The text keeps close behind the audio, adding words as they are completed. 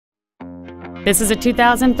This is a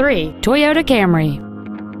 2003 Toyota Camry.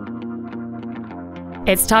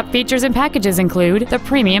 Its top features and packages include the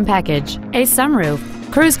premium package, a sunroof,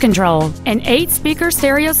 cruise control, an 8-speaker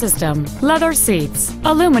stereo system, leather seats,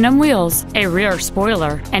 aluminum wheels, a rear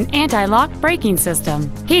spoiler, an anti-lock braking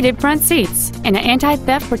system, heated front seats, and an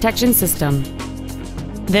anti-theft protection system.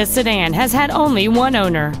 This sedan has had only one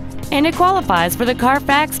owner, and it qualifies for the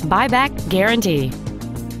Carfax buyback guarantee.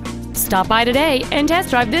 Stop by today and test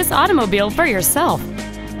drive this automobile for yourself.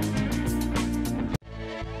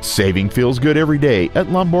 Saving feels good every day at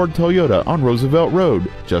Lombard Toyota on Roosevelt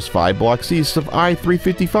Road, just 5 blocks east of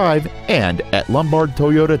I-355 and at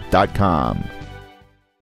lombardtoyota.com.